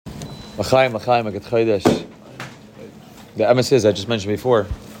L'chaim, I get Chodesh. The emes is, I just mentioned before,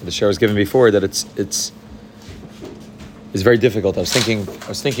 the share was given before, that it's very difficult. I was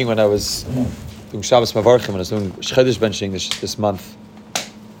thinking when I was doing Shabbos Mavarchim, when I was doing Chodesh benching this month. I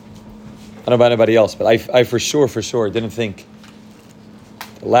don't know about anybody else, but I for sure didn't think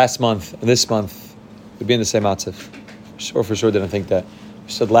last month and this month would be in the same matzav. For sure didn't think that. I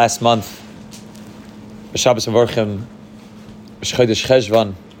said last month, Shabbos Mavarchim, Chodesh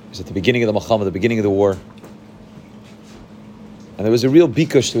Cheshvan, was at the beginning of the Milchama, the beginning of the war. And there was a real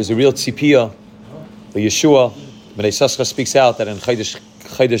bikush, there was a real tzipiyah. The Yeshua, Bnei Sascha speaks out that in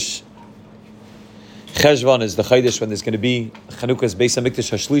Chodesh Cheshvan is the Chodesh when there's going to be Chanukah's Beis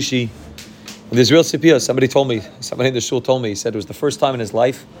HaMikdash HaShlishi. And there's real tzipiyah. Somebody in the shul told me, he said it was the first time in his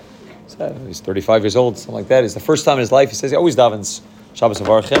life, he's 35 years old, something like that, it's the first time in his life, he says he always davens Shabbos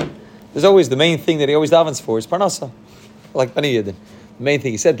Mavarchim. There's always the main thing that he always davens for is Parnasa, like many Yidden. The main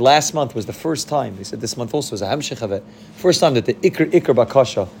thing, he said last month was the first time, he said this month also was a hamshech of it, first time that the Iker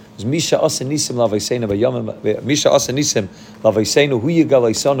Bakasha was Misha Asa Nisim Lavaisenu B'Yamim, Misha Asa Nisim Lavaisenu Hu Yigal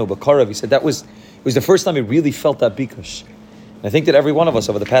Aisanu B'Karav. He said it was the first time he really felt that bikush. And I think that every one of us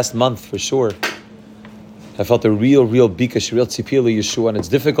over the past month, for sure, have felt a real bikush, real tzipiyah Yeshua, and it's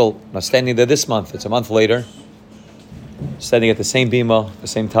difficult. I'm standing there this month, it's a month later, standing at the same bima, the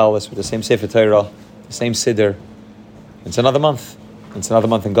same talis, with the same sefer Torah, the same siddur. It's another month. It's another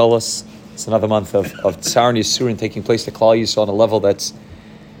month in Gullus. It's another month of Tsar and Yisurin taking place to Klal Yisrael on a level that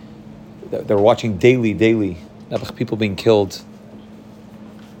they're watching daily. People being killed.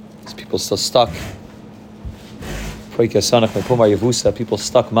 There's people still stuck. People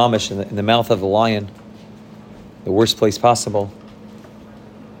stuck mamish in the mouth of the lion. The worst place possible.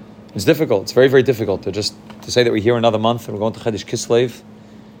 It's difficult. It's very difficult to say that we're here another month and we're going to Chodesh Kislev.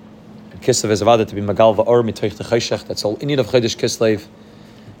 Kislev is avada to be magal va'or mitoich the chayshech. That's all Indian of Chodesh Kislev.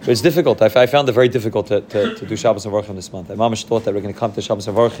 But it's difficult. I found it very difficult to do Shabbos and Mavarchim this month. I mamish thought that we're going to come to Shabbos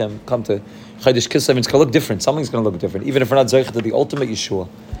and Mavarchim, come to Chodesh Kislev, and it's going to look different. Something's going to look different, even if we're not zeichet to the ultimate Yeshua.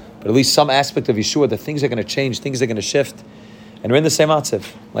 But at least some aspect of Yeshua, that things are going to change, things are going to shift, and we're in the same atziv.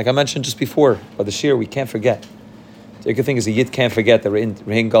 Like I mentioned just before, by the shir, we can't forget. The good thing is a yid can't forget that we're in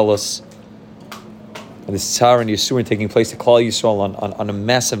Galus. And this Tsar and Yisurin taking place to Klal Yisrael on a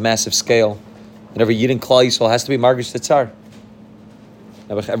massive scale. And every Yid in Klal Yisrael has to be margish the Tsar.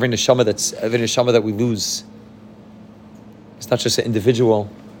 Every neshama that we lose, it's not just an individual,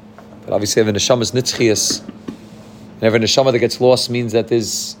 but obviously every neshama is nitzchias. And every neshama that gets lost means that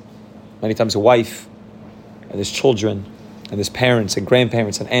there's many times a wife, and there's children, and there's parents and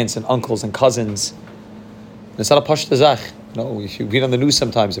grandparents and aunts and uncles and cousins. And it's not a pashta zach. You read on the news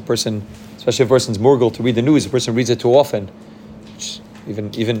sometimes, a person, especially if a person's morgul to read the news, a person reads it too often, which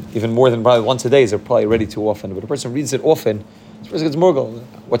even more than probably once a day is probably already too often. But a person reads it often, this person gets morgul.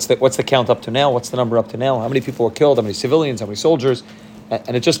 What's the count up to now? What's the number up to now? How many people were killed? How many civilians? How many soldiers?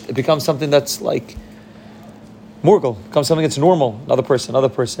 And it becomes something that's like morgul. It becomes something that's normal. Another person.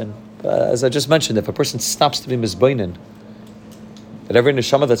 As I just mentioned, if a person stops to be mizbainin, that every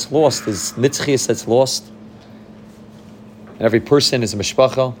neshama that's lost is nitzchias that's lost. And every person is a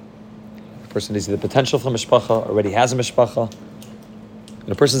mishpacha. Every person is the potential for mishpacha, already has a mishpacha. And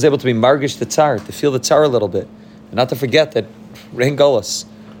a person is able to be margish the tsar, to feel the tsar a little bit. And not to forget that we're in Gullus.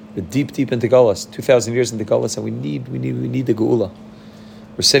 We're deep into Gullus, 2,000 years into Gullus, and we need the geula.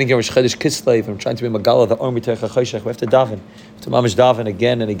 We're sitting here with Chodesh Kislev, and we're trying to be magala, the army teich HaChoshech. We have to daven. We have to mamish daven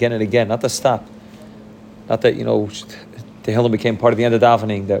again and again, not to stop. Not that, Tehillim became part of the end of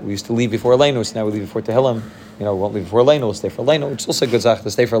davening, that we used to leave before Aleinu, so now we leave before Tehillim. We won't leave before Aleinu, we'll stay for Aleinu. It's also a good zach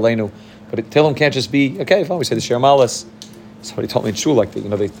to stay for Aleinu. But Tehillim can't just be, okay, fine, we say the Shir Malas. Somebody told me in shul, like,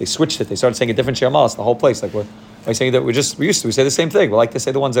 they switched it. They started saying a different Shir Malas, the whole place. Like, we're saying that we say the same thing. We like to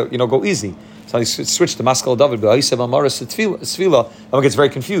say the ones that, go easy. So they switched to Maskal David, and one gets very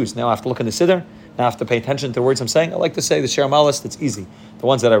confused. Now I have to look in the Siddur. Now I have to pay attention to the words I'm saying. I like to say the Shir Malas that's easy. The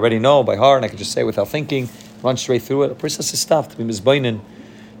ones that I already know by heart, and I can just say without thinking, run straight through it. A person has to stop, to be mizbainin,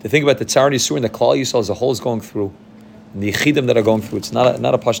 to think about the Tsar and Yisur and the Klal Yisrael as a whole is going through, and the Yechidim that are going through. It's not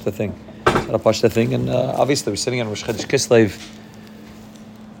a pashta thing. It's not a pashta thing. And obviously we're sitting on Rosh Chodesh Kislev,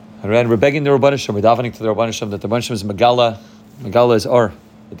 and we're begging the Rabban Hashem, we're davening to the Rabban Hashem that the Rabban Hashem is Megala is Or,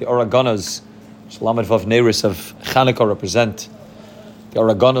 that the Oraganas, Shalamed Vav Neiris of Chanukah represent, the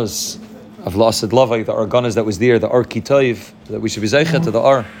Oraganas of Lasid Lavai, the Oraganas that was there, the Or Kitayv, that we should be zeichet to the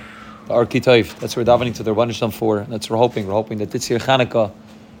Or Kitayv. That's what we're davening to the Rabban Hashem for. That's what we're hoping. We're hoping that this year Chanukah,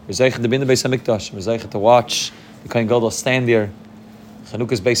 we're zeichet to be in the Beis HaMikdash, we're zeichet to watch the Kohen Gadol stand there,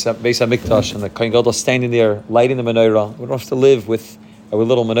 Chanukah's Beis HaMikdash, and the Kohen Gadol standing there, lighting the menorah. We don't have to live with our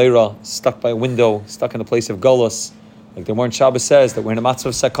little menorah stuck by a window, stuck in a place of Golus, Like the Morning Shabbos says that we're in a matzah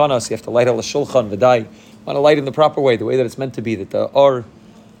of sakana, so you have to light al shulchan v'dai. You want to light in the proper way, the way that it's meant to be. That the or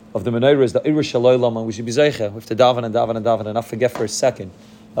of the menorah is the Irish Shalom, and we should be zeicha. We have to daven and daven and daven and not forget for a second.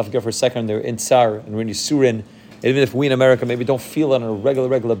 Not forget for a second they're in Tsar and we're in Yisurin. Even if we in America maybe don't feel it on a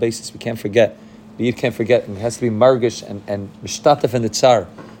regular basis, we can't forget. The Yid can't forget, and it has to be margish and mishtatef in the Tsar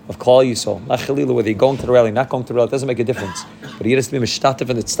of Klal Yisrael. Not chalilah, whether you're going to the rally, not going to the rally, it doesn't make a difference. But the Yid has to be mishtatef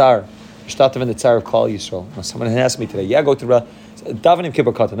in the Tsar. Mishtatef in the Tsar of Klal Yisrael. Now, someone asked me today, go to the rally. Davening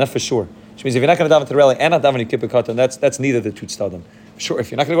kippur katan, that's for sure. Which means if you're not going to daven to the rally and not davening kippur katan, that's neither the two tzadim. Sure,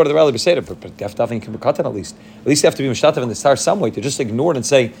 if you're not going to go to the rally, but you have to daven kippur katan at least. At least you have to be mishtatef in the Tsar some way. To just ignore it and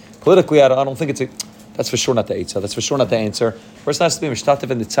say, politically, I don't think it's that's for sure not the answer. That's for sure not the answer. The person has to be mishtatef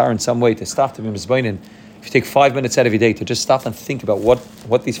in the Tsar in some way, to stop to be mizbainin. If you take 5 minutes out of your day to just stop and think about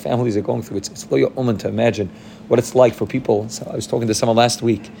what these families are going through, it's lo ya'uman to imagine what it's like for people. So I was talking to someone last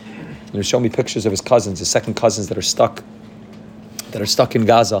week, and he was showing me pictures of his cousins, his second cousins that are stuck in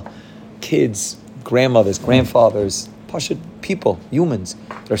Gaza. Kids, grandmothers, grandfathers, pashut people, humans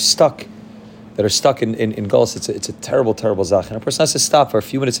that are stuck in Gauls. It's a terrible zach. And a person has to stop for a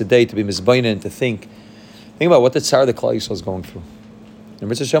few minutes a day to be mizbainin and to think about what the Tsar the Klal Yisrael is going through. And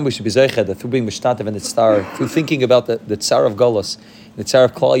Mitzvah Hashem, we should be zeicha that through being mishtatev in the Tsar, through thinking about the Tsar of Golos, the Tsar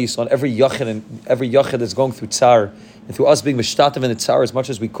of Klal Yisrael, and every yachid that's going through Tsar, and through us being mishtatev in the Tsar as much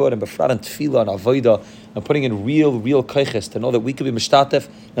as we could, and befrat and tefillah and avodah, and putting in real kaiches to know that we could be mishtatev,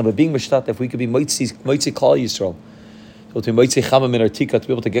 and by being mishtatev, we could be moitzi Klal Yisrael. So to be moitzi chamam in our tika, to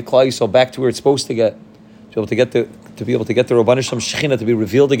be able to get Klal Yisrael back to where it's supposed to get, to be able to get the Rabban Shem Shechina to be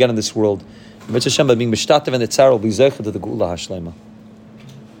revealed again in this world. Mitzvah Hashem, by being mishtatev in the Tsar, will be zeicha to the Geula Hashlema.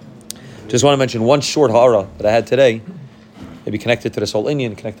 Just want to mention one short ha'ara that I had today, maybe connected to this whole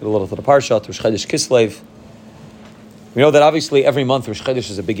Indian, connected a little to the Parsha, to Chodesh Kislev. We know that obviously every month Rosh Chodesh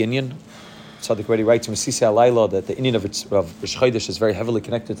is a big Indian. Tzaddik already writes in Masisi Alayla that the Indian of Rosh Chodesh is very heavily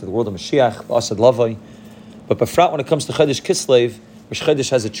connected to the world of Moshiach, Asad Lavai. But befrat, when it comes to Chodesh Kislev, Rosh Chodesh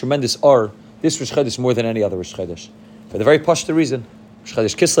has a tremendous ar. This Rosh Chodesh more than any other Rosh Chodesh. For the very pashta reason, Rosh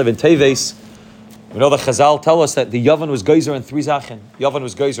Chodesh Kislev in Teves, we know that Chazal tell us that the Yavan was geyser in 3 Zachin. Yavan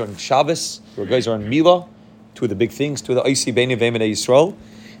was geyser on Shabbos, they were geyser on Mila, 2 of the big things, 2 of the Oisi, Beini, Vemene, Yisrael.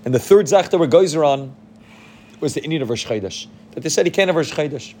 And the 3rd Zach that were geyser on was the Indian of Rosh Chodesh. That they said he can't have Rosh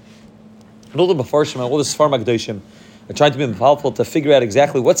Chodesh. And all the Mefarshim and all the Sfar Magdoshim are trying to be helpful to figure out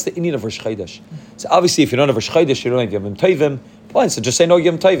exactly what's the Indian of Rosh Chodesh. So obviously if you don't have Rosh Chodesh, you don't have Yom Tovim. Fine, so just say no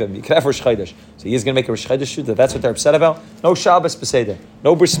Yom Tovim. You can have Rosh Chodesh. So he's going to make a Rosh Chodesh shoot. That's what they're upset about. No Shabbos Beseder.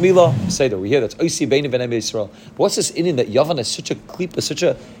 No Bris Milah Beseder. We hear that's Oisi Beini V'nei Yisrael. But what's this Indian that Yavan is such a klipa, such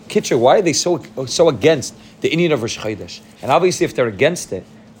a kitcher? Why are they so against the Indian of Rosh Chodesh? And obviously if they're against it,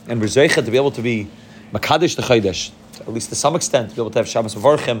 and Rizaycha to be able to be Makadesh the Chodesh, at least to some extent, to be able to have Shabbos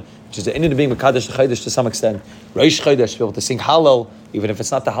Mevorchim, which is the Indian of being Makadesh the Chodesh to some extent, Rosh Chodesh, to be able to sing Hallel, even if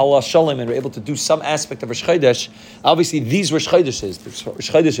it's not the Hallel Shalom, and we're able to do some aspect of Rosh Chodesh. Obviously, these Rosh Chodeshes, the Rosh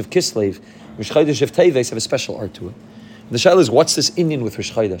Chodesh of Kislev, Rosh Chodesh of Teves, have a special art to it. And the shaila is, what's this Indian with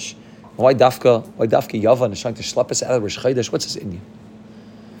Rosh Chodesh? Why Dafka Yavan is trying to schlep us out of Rosh Chodesh? What's this Indian?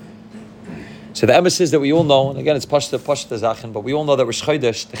 So the emes is that we all know, and again it's Pashta Zachin, but we all know that Rosh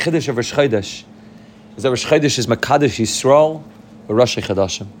Chodesh, the Chiddush of Rosh Chodesh, is that Rosh Chodesh is Makadesh Yisrael or Rosh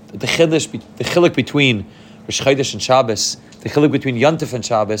Chodashim. The chiluk between Rosh Chodesh and Shabbos, the chiluk between Yontif and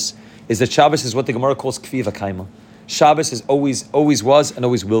Shabbos, is that Shabbos is what the Gemara calls Kvi V'Kaima. Shabbos is always was and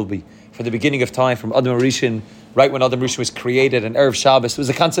always will be. From the beginning of time, from Adam Rishon, right when Adam Rishon was created, and Erev Shabbos, there was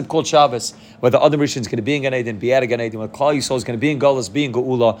a concept called Shabbos, whether Adam Rishon is going to be in Gan Eden, be at a Gan Eden, whether Klal Yisrael is going to be in Galus, be in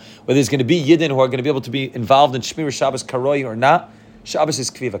Geula, whether there's going to be Yidden who are going to be able to be involved in Shmir Shabbos Karoi or not. Shabbos is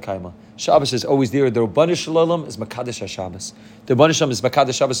Kvi V'Kaima. Shabbos is always there. The Rabbanu Shalom is Makadesh HaShabbos. The Rabbanu Shalom is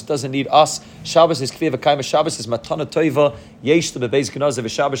Makadesh Shabbos. It doesn't need us. Shabbos is Kvi V'Kaima. Shabbos is Matana Toiva. Yesh to Bebeis Gnazav.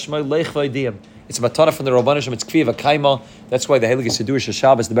 Shabbos Shmoy Leich V'Idiyim. It's Matana from the Rabbanu Shalom. It's Kvi V'Kaima. That's why the Heilige Siddur of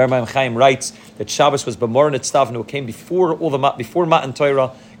Shabbos, the Ber Maim Chaim writes that Shabbos was B'morin Tzavnu. It came before Matan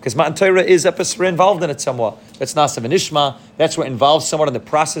Torah. Because Matan Torah is we're involved in it somewhat. That's Nasav and Ishma. That's what involves somewhat in the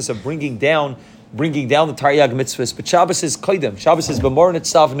process of bringing down the Taryag mitzvahs. But Shabbos is Koidem. Shabbos is B'mor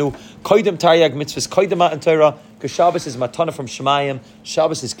Nitzavnu. Koidem Taryag mitzvahs. Koidem Matan Torah. Because Shabbos is Matana from Shemayim.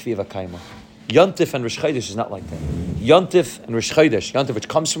 Shabbos is Kvi V'Kaima. Yontif and Rosh Chodesh is not like that. Yontif and Rosh Chodesh, Yontif which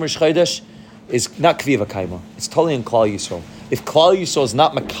comes from Rosh Chodesh, is not Kvi V'Kaima. It's totally in Klal Yisrael. If Klal Yisrael is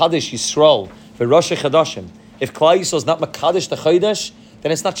not Makadesh Yisrael for Rosh Chodashim, if Klal Yisrael is not Makadesh the Chodesh,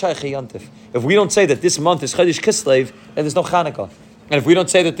 then it's not Shaykh Yontif. If we don't say that this month is Chodesh Kislev, then there's no Chanukah. And if we don't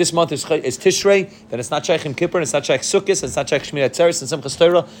say that this month is Tishrei, then it's not Shaykh Yom Kippur, and it's not Shaykh Sukkot, and it's not Shaykh Shmini Atzeres, and Simchas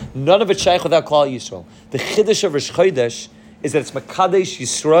Torah. None of it's Shaykh without Klal Yisrael. The Chiddush of Rosh Chodesh is that it's Makadesh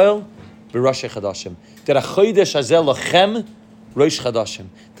Yisrael b'Rosh Chodashim. That a Chodesh hazeh lachem Rosh Chodashim.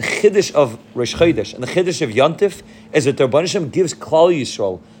 The Chiddush of Rosh Chodesh and the Chiddush of Yontif is that the Rebbeinu Shem gives Klal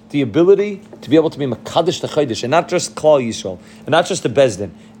Yisrael the ability to be able to be Makadosh the Chodesh, and not just Klal Yisrael, and not just the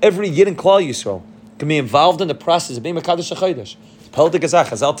Bezdin. Every Yid in Klal Yisrael can be involved in the process of being Makadosh the Chodesh. Peldik Azach,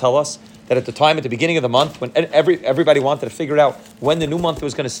 Chazal tell us that at the time, at the beginning of the month, when everybody wanted to figure out when the new month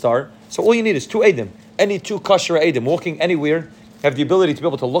was going to start, so all you need is 2 Eidim. Any 2 kosher Eidim walking anywhere have the ability to be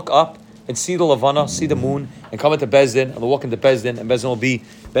able to look up and see the Levana, see the moon, and come into Bezdin, and they'll walk into Bezdin, and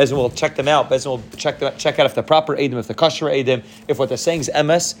Bezdin will check them out. Bezdin will check out if they're proper Eidim, if they're kosher Eidim, if what they're saying is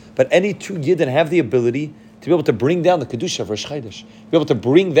MS. But any 2 Yidden have the ability to be able to bring down the Kedusha of Rosh Chodesh, be able to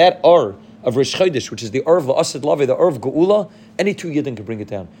bring that Or of Rosh Chodesh, which is the Or of La'asad Lavi, the Or of Geula. Any 2 Yidden can bring it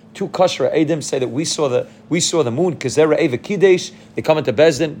down. 2 kosher Eidim say that we saw the moon, Kazera Eva Kidesh. They come into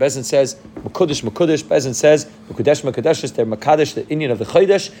Bezdin. Bezdin says Mekudesh. Bezdin says Mekudesh. They're Makadesh, the Indian of the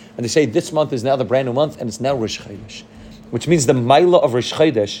Chodesh, and they say this month is now the brand new month, and it's now Rosh Chodesh, which means the Maila of Rosh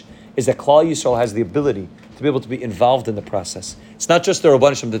Chodesh is that Klal Yisrael has the ability to be able to be involved in the process. It's not just the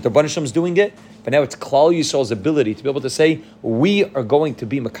Rabban Shem, that the Rabban Shem is doing it, but now it's Klal Yisrael's ability to be able to say, we are going to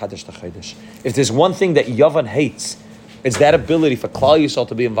be Makadosh the Chodesh. If there's one thing that Yavan hates, it's that ability for Klal Yisrael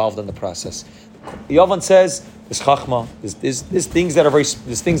to be involved in the process. Yavan says, there's Chachma, there's things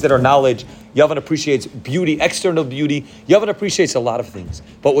that are knowledge. Yavan appreciates beauty, external beauty. Yavan appreciates a lot of things.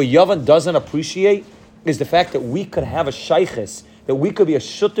 But what Yavan doesn't appreciate is the fact that we could have a shaykhis, that we could be a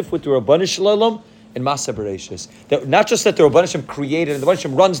shutif with the Rabban Shalom in Masa Bereshis. That not just that the Rabban Shem created and the Rabban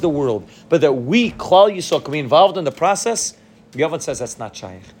Shem runs the world, but that we, Klal Yisrael, can be involved in the process. Yavan says that's not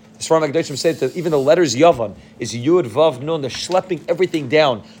shaykh. The Sfarim HaKadoshim said that even the letters Yavan is Yud, Vav, Nun, they're schlepping everything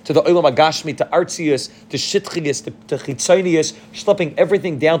down to the Olam HaGashmi, to Artzius, to Shitchius, to Chitzonius, schlepping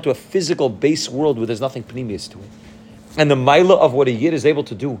everything down to a physical base world where there's nothing Pnimius to it. And the Maila of what a Yid is able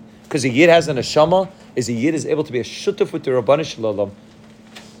to do, because a Yid has an Neshama, is a Yid is able to be a Shutuf with the Rabban Shalom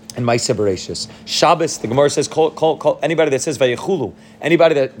and Maisa Bereshis. Shabbos, the Gemara says, call anybody that says Vayechulu,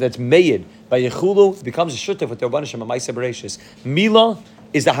 anybody that's Mayid, Vayechulu becomes a Shutuf with the Rabban Shalom and Maisa Bereshis. Mila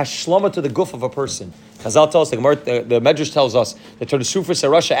is the hashlama to the guf of a person. Chazal tells us, the Medrash tells us that Chodesh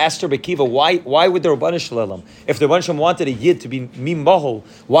Rosh asked her Bekiva, why would the Rabban Shalom, if the Rabban Shalom wanted a Yid to be Mim Mahol,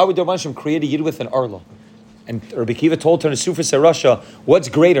 why would the Rabban Shalom create a Yid with an Arla? And Rabbi Kiva told Chodesh Rosh, what's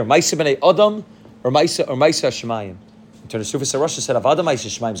greater, Maisa B'nei Adam or Maisa Shemayim? Chodesh Rosh said, Avada Maisa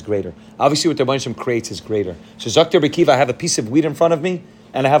Shemayim is greater. Obviously what the Rabban Shalom creates is greater. So Zakter Rabbi Kiva, I have a piece of wheat in front of me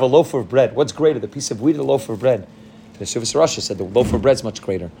and I have a loaf of bread. What's greater, the piece of wheat or the loaf of bread? The Shuvas Rosh said the loaf of bread is much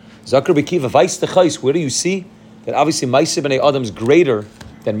greater. Zakar Bekiva, Vais Techais, where do you see that obviously Maisa B'nei Adam is greater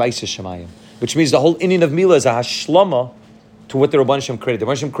than Maisa Shemayim? Which means the whole inyan of Mila is a hashlama to what the Rabban Shem created. The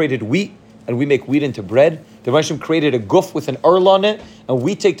Rabban Shem created wheat, and we make wheat into bread. The Rabban Shem created a guf with an arla on it, and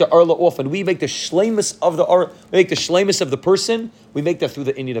we take the arla off, and we make the shleimus of the the person. We make that through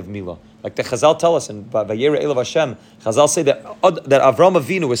the inyan of Mila. Like the Chazal tell us in Vayera Elav Hashem, Chazal say that Avram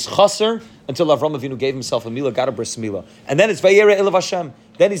Avinu is chaser until Avram Avinu gave himself a Mila, got a bris Mila. And then it's Vayera Elav Hashem.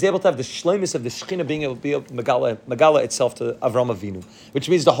 Then he's able to have the shleimus of the Shechina being able to be Megala itself to Avram Avinu. Which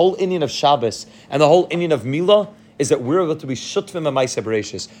means the whole inyan of Shabbos and the whole inyan of Mila is that we're able to be shutvim and ma'aseh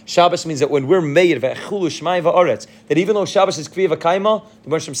bereshis. Shabbos means that when we're made of echulu shmai va'aretz, that even though Shabbos is kviya v'kaima, the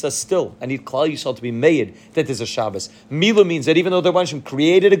Moshiach says still, I need Klal Yisrael to be made that there's a Shabbos. Mila means that even though the Moshiach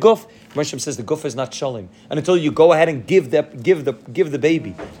created a guf, the Moshiach says the guf is not shalim, and until you go ahead and give the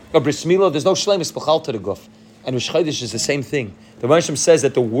baby a bris milah, there's no shleim espachal to the guf. And Rosh Chodesh is the same thing. The Moshiach says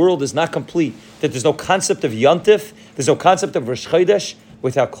that the world is not complete, that there's no concept of Yontif, there's no concept of Rosh Chodesh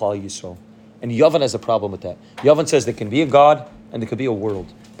without Klal Yisrael. And Yavan has a problem with that. Yavan says there can be a God and there could be a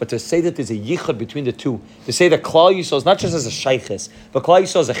world. But to say that there's a yichud between the two, to say that Klal Yisrael is not just as a shaykhis, but Klal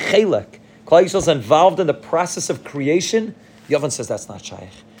Yisrael is a chelek, Klal Yisrael is involved in the process of creation, Yavan says that's not shaykh.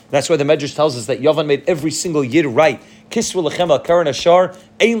 That's why the Medrash tells us that Yavan made every single yid right. Kislev lechem al karan ashar,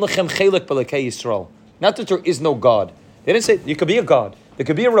 ein lechem chelek b'lekei Yisrael. Not that there is no God. They didn't say you could be a God. There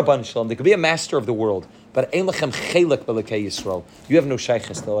could be a Rabban Shalom. There could be a master of the world. But ein lechem chelek b'lekei Yisrael. You have no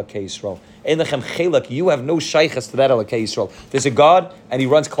shaykhis to lekei Yisrael. Ein lechem chelek. You have no shaykhis to that lekei Yisrael. There's a God and He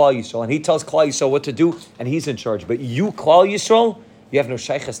runs Klal Yisrael and He tells Klal Yisrael what to do and He's in charge. But you, Klal Yisrael, you have no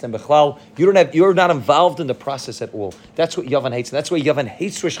shaykhis then bechlal. You're not involved in the process at all. That's what Yavan hates, and that's why Yavan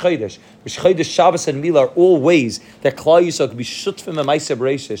hates Rosh Chodesh. Rosh Chodesh, Shabbos, and Mila are all ways that Klal Yisrael could be shutfim and ma'aseh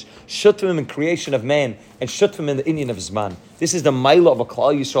bereshis, shutfim in creation of man, and shutfim in the inyan of Zman. This is the maila of a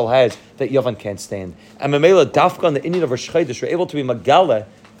Klal Yisrael has that Yavan can't stand. And Mamela dafka on the inyan of Rosh Chodesh, we're able to be magala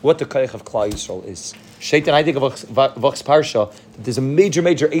what the koyach of Klal Yisrael is. Shaitan, I think of Vach's Parsha, that there's a major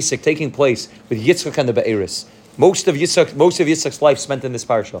asik taking place with Yitzchak and the Be'eris. Most of Yitzchak's life spent in this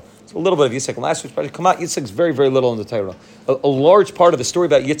parsha. So a little bit of Yitzchak. Last week's project come out. Yitzchak's very, very little in the Torah. A large part of the story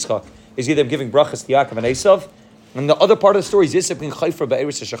about Yitzchak is either giving brachas to Yaakov and Esav, and the other part of the story is Yitzchak being chayfer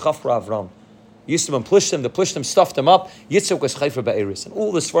ba'eris shechafra Avram. Yisrael and Plishtim, the Plishtim stuffed him up. Yitzchak was chayfer ba'eris, and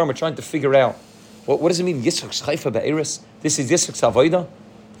all the Sfarim are trying to figure out what does it mean Yitzchak's chayfer ba'eris. This is Yitzchak's avodah.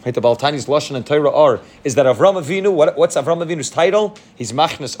 Right, the Baal Tani's lashon and Torah are is that Avram Avinu. What's Avram Avinu's title? He's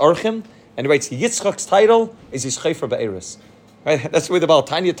machnas orchim, and he writes Yitzchak's title is his chayfer ba'eris. Right? That's the way the Baal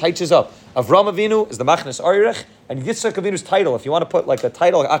Tanya teaches up. Avram Avinu is the Machnas Oirech, and Yitzchak Avinu's title, if you want to put like a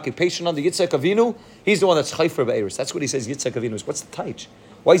title, occupation on the Yitzchak Avinu, he's the one that's Chayfer Be'eris. That's what he says Yitzchak Avinu is. What's the taich?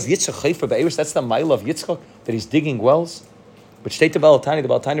 Why is Yitzchak Chayfer Be'eris? That's the mile of Yitzchak, that he's digging wells. But state the Baal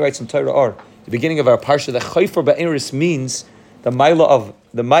Tanya writes in Torah R, the beginning of our parsha, that Chayfer Be'eris means the mila of,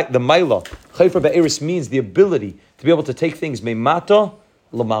 the mila. Chayfer Be'eris means the ability to be able to take things memata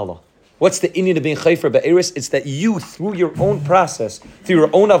lamala. What's the inyan of being chayfer ba'eris? It's that you, through your own process, through your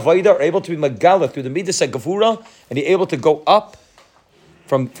own avodah, are able to be magala through the midas gavura, and you're able to go up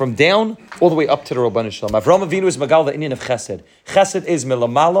from down all the way up to the Rabban Shalom. Avram Avinu is magal the inyan of chesed. Chesed is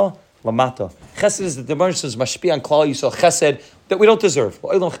melamala lamata. Chesed is the Rabban Shalom is mashpi on klal yisrael chesed that we don't deserve.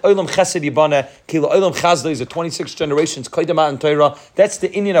 Olam chesed yibana kilo olam chazda is the 26 generations kaidama and Torah. That's the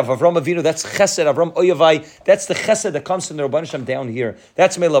inyan of Avram Avinu. That's chesed Avram oyavai. That's the chesed that comes from the Rabban Shalom down here.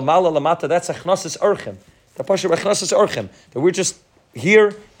 That's melamala lamata. That's achnasis orchim. The pasha achnasis orchim. That we're just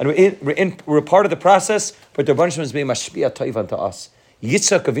here and we're a part of the process, but the Rabban Shalom is being mashpia toivan to us.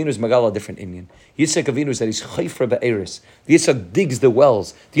 Yitzchak Avinu is magal a different inyan. Yitzchak Avinu is that he's chayfer ba'eris. Yitzchak digs the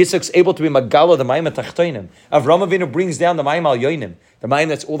wells. Yitzchak's able to be magala the mayim atachtoinim. Avram Avinu brings down the mayim al yoinim, the mayim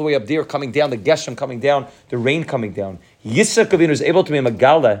that's all the way up there coming down, the geshem coming down, the rain coming down. Yitzchak Avinu is able to be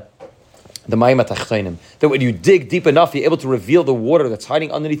magala the mayim atachtoinim. That when you dig deep enough, you're able to reveal the water that's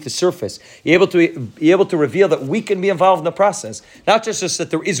hiding underneath the surface. You're able to reveal that we can be involved in the process, not just that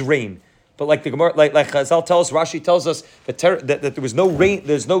there is rain. But like the Gemara, like Chazal tells, Rashi tells us that there was no rain.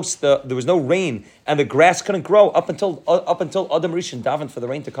 There was no rain, and the grass couldn't grow up until Adam Rishon davened for the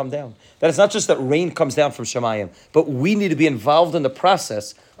rain to come down. That it's not just that rain comes down from Shemayim, but we need to be involved in the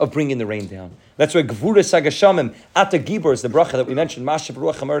process of bringing the rain down. That's why Gevura Sagashamim Ata Gibor is the bracha that we mentioned. Masha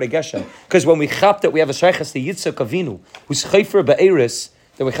Baruch Hamar Geshem. Because when we chap that we have a shaychas to Yitzchak Avinu, who's chayfer ba'eris,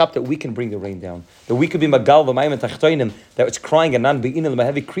 that we chap that we can bring the rain down, that we could be magal v'mayim tachtoinim, that it's crying and nan be'inim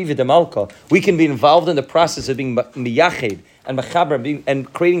l'mahevi krivi demalka. We can be involved in the process of being miyached and mechaber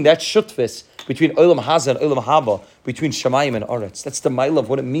and creating that shutfis between olam haza and olam haba, between shamayim and aretz. That's the mile of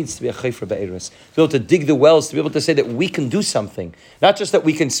what it means to be a chayfer be'eris. To be able to dig the wells, to be able to say that we can do something, not just that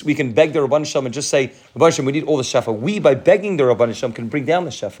we can beg the Rabban Shalom and just say Rabban Shalom, we need all the shefa. We by begging the Rabban Shalom can bring down the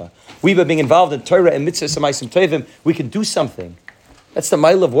shefa. We by being involved in Torah and mitzvahs and ma'asim tovim, we can do something. That's the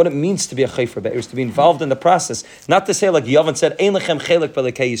mile of what it means to be a chayfer be'eris, to be involved in the process. Not to say like Yavan said, Ein lechem chelek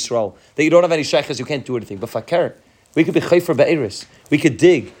b'lekei Yisrael, that you don't have any shaykhs, you can't do anything. But fakir, we could be chayfer be'eris. We could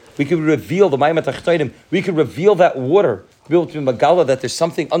dig. We could reveal the mayim atachtoinim. We could reveal that water to be able to be magala that there's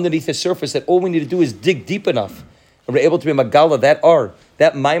something underneath the surface that all we need to do is dig deep enough, and we're able to be magala that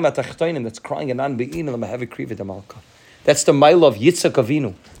mayim atachtoinim that's crying anan be'in l'mahevi krivi demalka. That's the mile of Yitzchak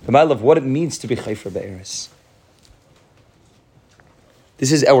Avinu, the mile of what it means to be chayfer be'eris.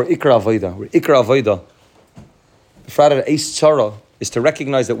 This is our Ikra Avodah. Our Ikra Avodah, the Friday Eis Tzara, is to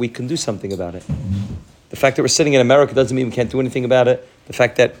recognize that we can do something about it. The fact that we're sitting in America doesn't mean we can't do anything about it. The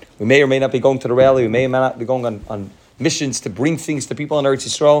fact that we may or may not be going to the rally, we may or may not be going on missions to bring things to people in Eretz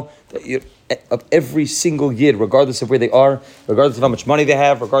Yisrael, of every single yid, regardless of where they are, regardless of how much money they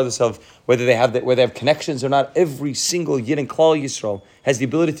have, regardless of whether they have connections or not, every single yid in Klal Yisrael has the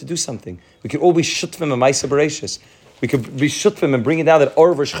ability to do something. We could all be shutvim and ma'aser bereishis. We could be shutvim and bring it down that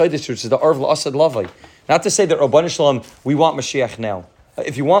Or Rosh Chodesh, which is the Or of Asad Lavai. Not to say that Rabban Shalom, we want Moshiach now.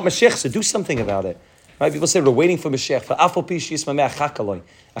 If you want Moshiach, so do something about it. Right? People say we're waiting for Moshiach. For Afal Pish Yismameh Achakaloi.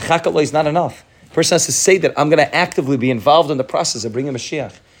 Achakaloi is not enough. A person has to say that I'm going to actively be involved in the process of bringing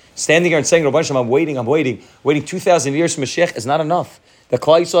Moshiach. Standing here and saying, Rabban Shalom, I'm waiting 2,000 years for Moshiach is not enough. The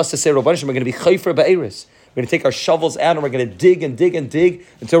Klal Yisrael has to say, Rabban Shalom, we're going to be chayfer be'eris. We're going to take our shovels out and we're going to dig and dig and dig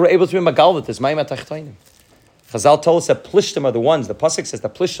until we're able to be magal with this. Mayim atachtoinim. Chazal told us that Plishtim are the ones, the Pasuk says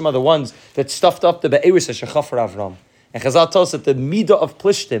that Plishtim are the ones that stuffed up the Be'eris of Shechafar Avram. And Chazal tells us that the Midah of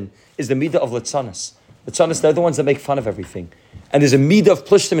Plishtim is the Midah of Litzanas. Litzanas, they're the ones that make fun of everything. And there's a Midah of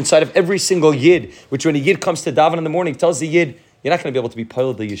Plishtim inside of every single Yid, which when a Yid comes to daven in the morning, tells the Yid, you're not going to be able to be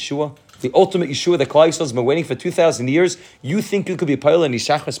Piled the Yeshua. The ultimate Yeshua that Klal Yisrael has been waiting for 2,000 years. You think you could be Piled in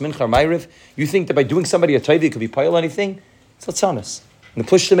Yishachas Mincha or Ma'ariv? You think that by doing somebody a Taiva you could be Piled anything? It's Litzanas. And the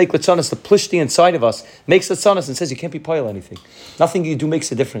push to make Litzanas, the plishti inside of us, makes Litzanas and says you can't be pile anything. Nothing you do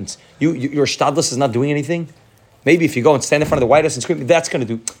makes a difference. Your shtadlus is not doing anything. Maybe if you go and stand in front of the White House and scream, that's going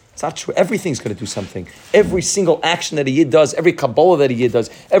to do. It's not true. Everything's going to do something. Every single action that a Yid does, every Kabbalah that a Yid does,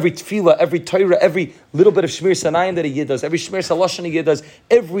 every Tefillah, every Torah, every little bit of Shmir Sanayim that a Yid does, every Shmir Saloshan a Yid does,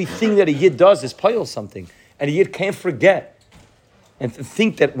 everything that a Yid does is Payil something. And a Yid can't forget and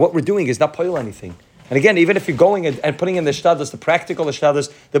think that what we're doing is not Payil anything. And again, even if you're going and putting in the Shtadlis, the practical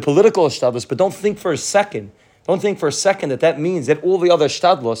Shtadlis, the political Shtadlis, but don't think for a second that means that all the other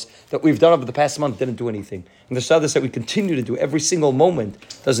Shtadlis that we've done over the past month didn't do anything. And the Shtadlis that we continue to do every single moment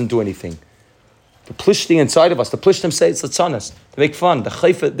doesn't do anything. The plishti inside of us, the plishtim say it's latzanas, to make fun. The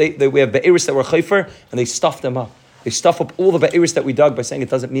chayfer, we have be'eris that were chayfer, and they stuff them up. They stuff up all the be'eris that we dug by saying it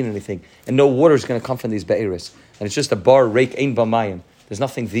doesn't mean anything. And no water is going to come from these be'eris. And it's just a bar, rake, ein ba mayim. There's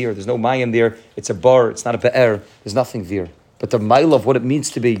nothing there. There's no mayim there. It's a bar. It's not a be'er. There's nothing there. But the mile of what it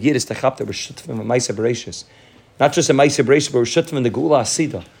means to be a yid is to chap that we're shutfim a ma'aseh bereishis. Not just a ma'aseh bereishis, but we're shutfim in the geula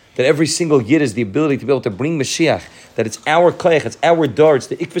asida. That every single yid is the ability to be able to bring Moshiach. That it's our koyach, it's our dar, it's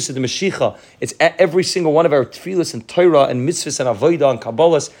the ikvis of the Mashiach. It's every single one of our tefillas and Torah and mitzvahs and avodah and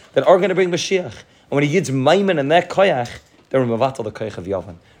kabbalas that are going to bring Mashiach. And when a yid's maimin and that koyach, then we're mavatal the koyach of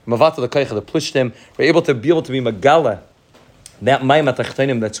Yavan. We're mavatal the koyach of the plishtim. We're able to be megala that maimat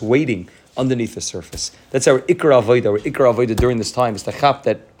achtonim that's waiting underneath the surface. That's our ikra avodah. Our ikra avodah during this time is the chap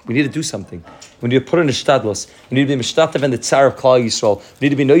that we need to do something. We need to put in a shtadlos. We need to be mishtatev in the tsar of Klal Yisrael. We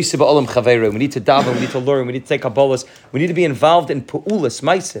need to be noisib ba'olam chaveru. We need to daven. We need to learn. We need to take kabbalas. We need to be involved in pu'ulas,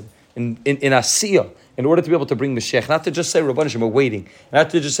 maisim, in asiyah, in order to be able to bring Moshiach. Not to just say, Rabban Hashem, we're waiting.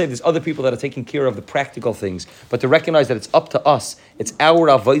 Not to just say there's other people that are taking care of the practical things, but to recognize that it's up to us. It's our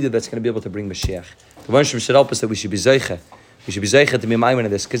avodah that's going to be able to bring Moshiach. Rabban Hashem should help us that we should be zeicha. We should be zeicha to be maimin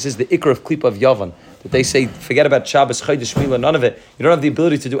in this, because this is the ikra of klipa of Yavan. That they say, forget about Shabbos, Chodesh, Shmila, none of it. You don't have the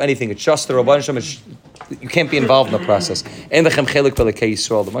ability to do anything. It's just the Rabban Hashem. You can't be involved in the process. And the Chem Chelik Belekei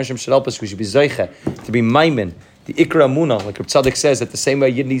Yisrael. The Rabban Hashem should help us. We should be zeicha to be maimin. The ikra amuna, like Reb Tzaddik says, that the same way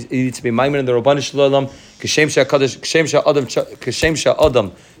you need to be maimin in the Rabban Shalom, Kashem Sha'adam,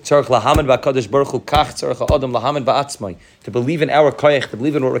 Tzarech Lahamed Ba'Kadosh Baruch Hu, Kach Tzarech Adam Lahamed Ba'atzmai. To believe in our koyach, to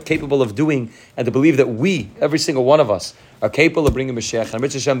believe in what we're capable of doing, and to believe that we, every single one of us, are capable of bringing Mashiach. And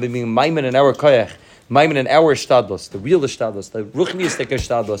Reb Hashem being maimin in our koyach, maimin in our shtadlos, the real shtadlos, the ruchniistic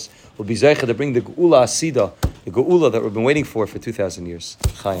shtadlos, will be zeicha to bring the geula asida, the geula that we've been waiting for 2,000 years.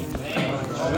 Chaim.